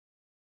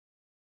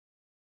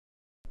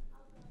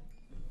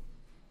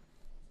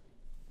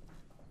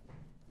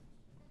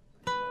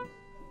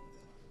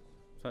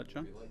that,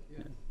 John?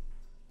 Yeah.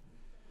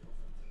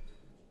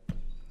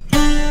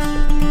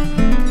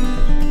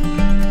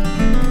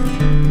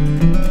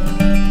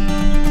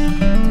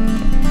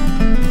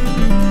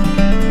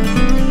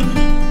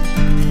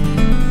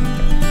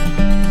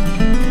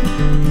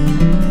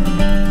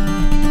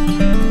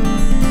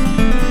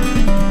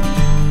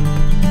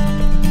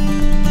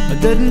 I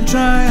didn't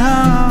try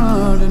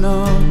hard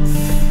enough.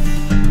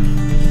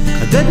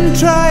 I didn't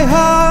try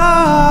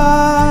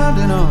hard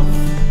enough.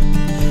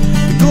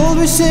 The gold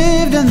we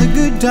saved and the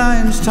good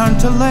times turned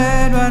to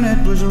lead when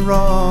it was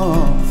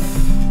rough.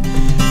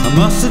 I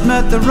must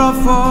admit the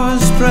rough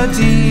was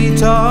pretty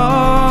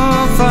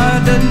tough.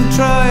 I didn't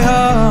try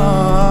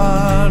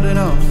hard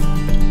enough.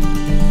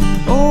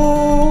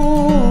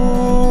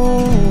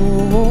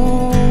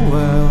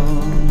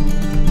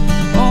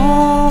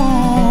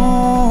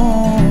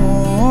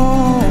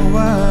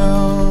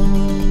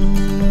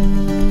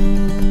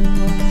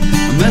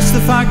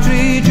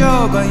 Factory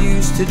job I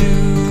used to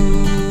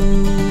do.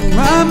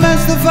 I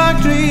miss the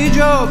factory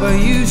job I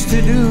used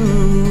to do.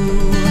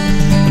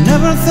 I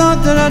never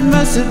thought that I'd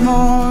miss it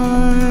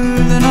more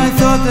than I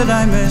thought that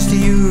I missed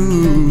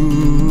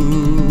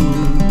you.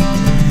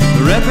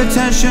 The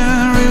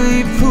repetition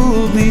really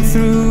pulled me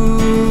through.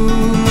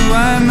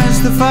 I miss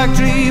the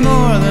factory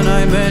more than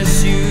I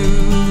miss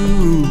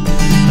you.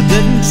 I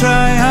didn't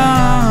try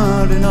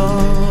hard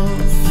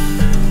enough.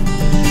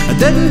 I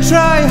didn't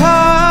try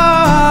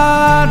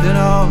hard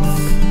enough.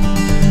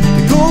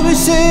 The gold we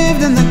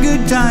saved and the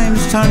good times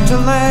turned to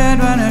lead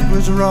when it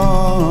was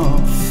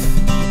rough.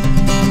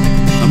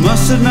 I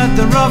must admit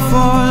the rough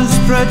was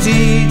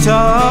pretty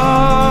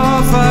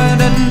tough. I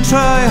didn't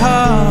try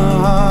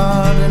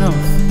hard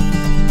enough.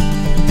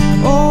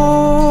 Oh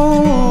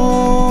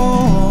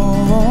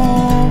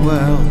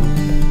well.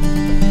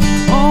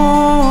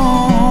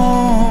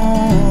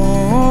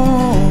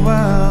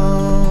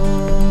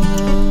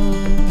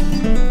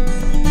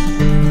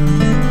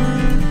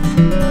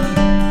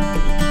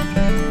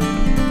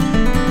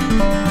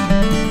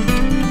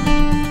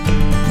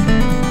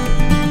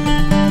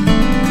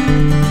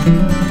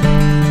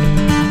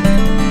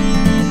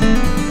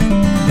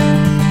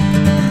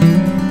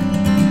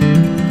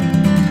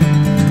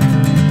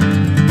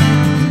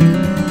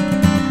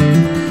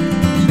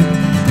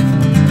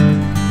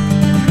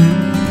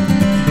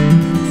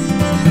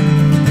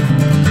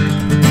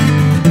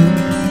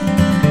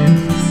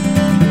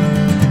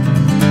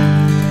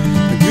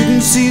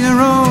 See the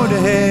road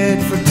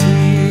ahead for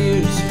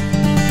tears.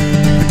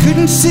 I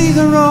couldn't see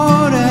the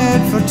road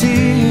ahead for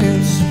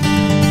tears.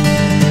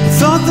 I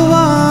thought the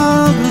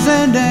world was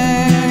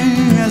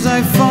ending as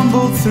I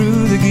fumbled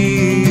through the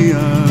gears.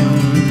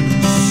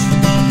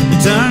 It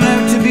turned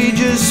out to be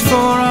just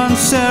 4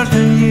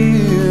 uncertain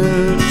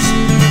years.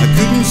 I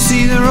couldn't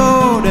see the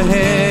road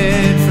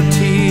ahead for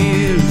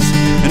tears,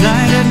 and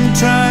I didn't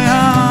try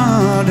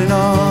hard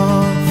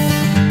enough.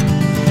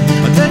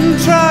 I didn't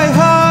try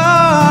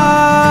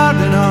hard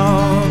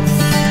enough.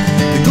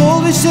 The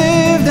gold we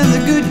saved and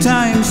the good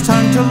times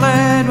turned to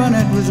lead when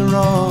it was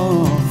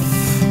rough.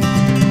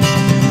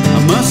 I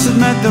must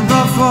admit the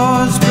rough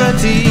was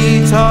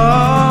pretty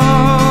tough.